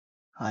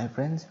Hi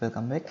friends,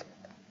 welcome back.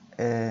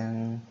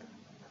 And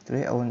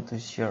today I want to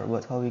share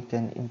about how we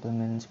can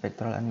implement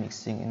spectral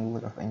unmixing in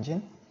Google Earth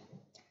Engine.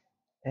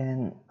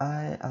 And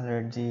I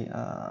already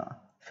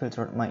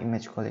filtered my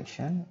image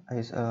collection.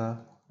 I use a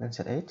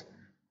Landsat 8,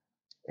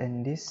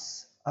 and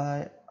this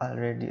I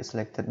already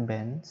selected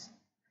bands.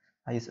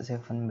 I use 7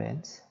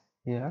 bands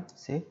here,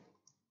 see,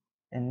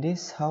 and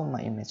this how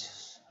my image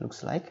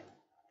looks like.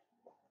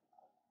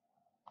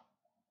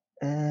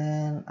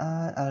 And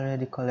I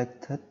already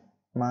collected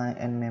my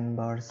end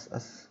members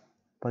as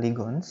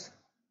polygons.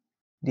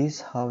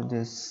 This how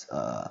this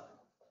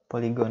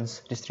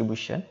polygons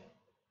distribution.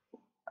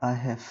 I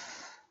have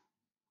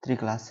 3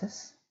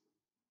 classes: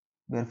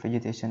 bare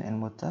vegetation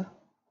and water.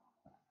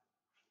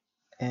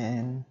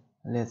 And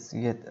let's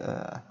get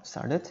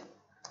started.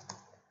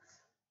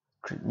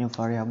 Create new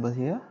variable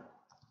here,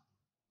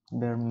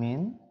 bare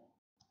min.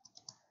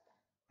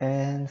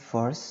 And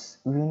first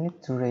we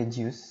need to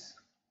reduce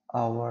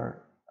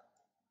our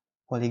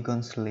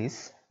polygons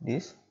list,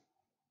 this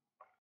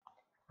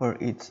for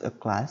each a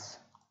class,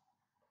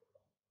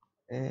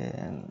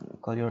 and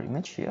call your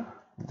image here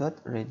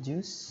dot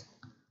reduce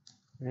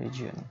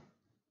region.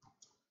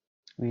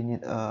 We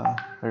need a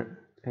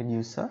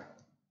reducer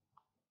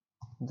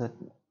dot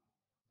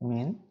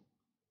min,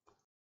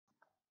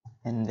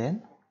 and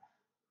then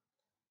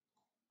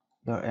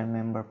your end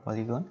member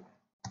polygon,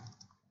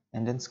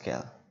 and then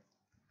scale.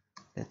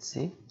 Let's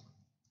see.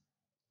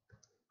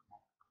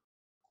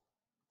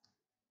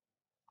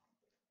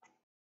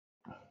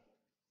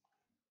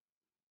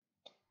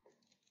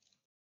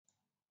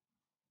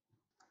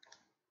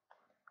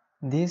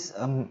 This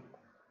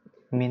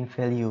mean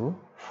value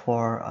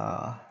for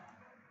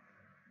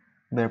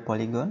bare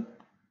polygon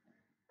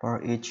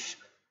for each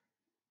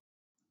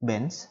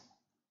bands,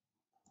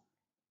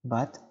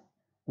 but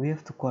we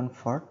have to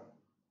convert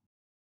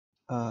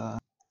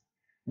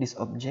this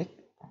object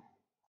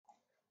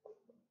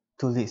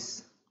to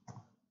list.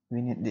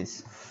 We need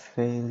this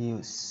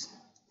values.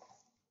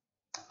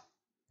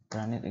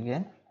 Run it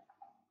again.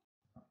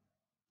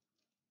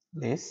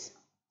 List,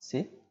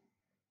 see,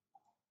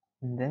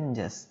 and then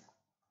just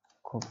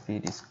copy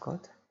this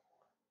code.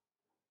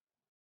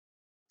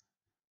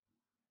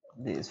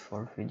 This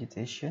for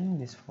vegetation,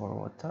 this for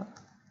water,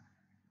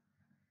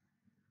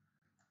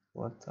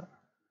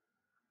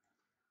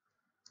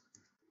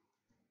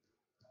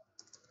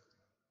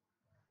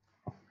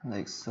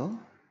 like so.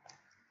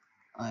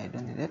 I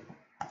don't need it.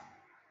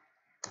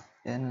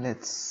 And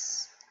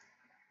let's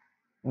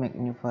make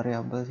new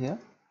variable here.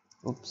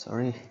 Oops,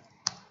 sorry.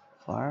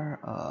 For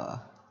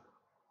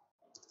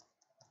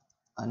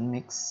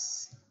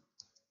unmix,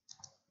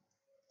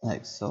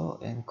 like so,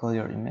 and call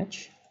your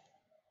image,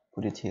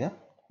 put it here,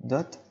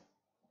 dot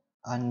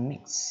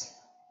unmix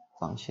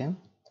function,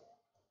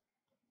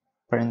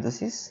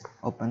 parenthesis,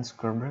 open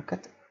square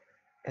bracket,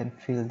 and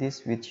fill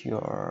this with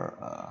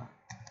your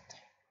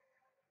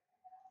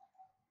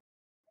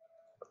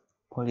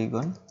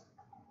polygon,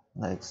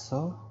 like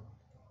so.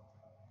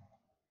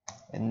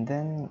 And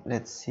then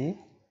let's see,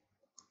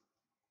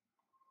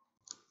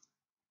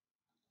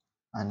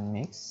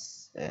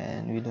 unmix,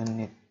 and we don't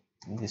need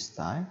this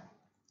time.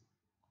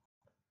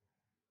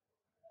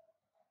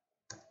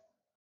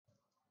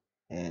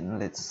 And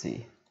let's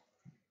see.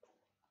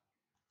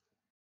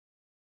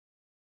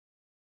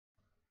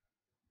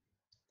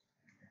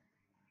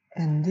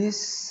 And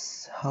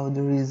this how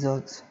the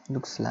result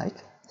looks like,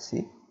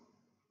 see.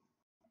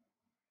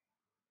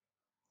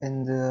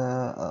 And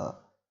the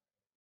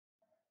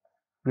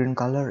green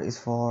color is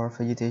for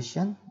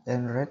vegetation,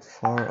 and red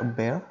for a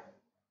bear,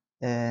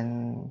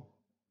 and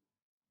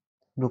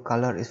blue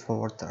color is for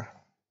water,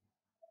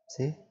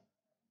 see.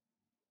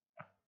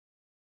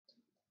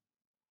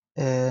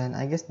 And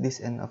I guess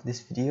this end of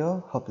this video.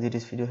 Hopefully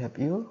this video help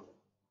you.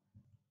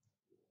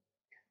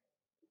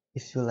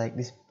 If you like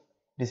this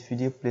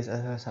video, please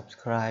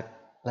subscribe,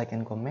 like,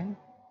 and comment,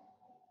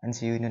 and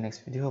see you in the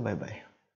next video. Bye bye.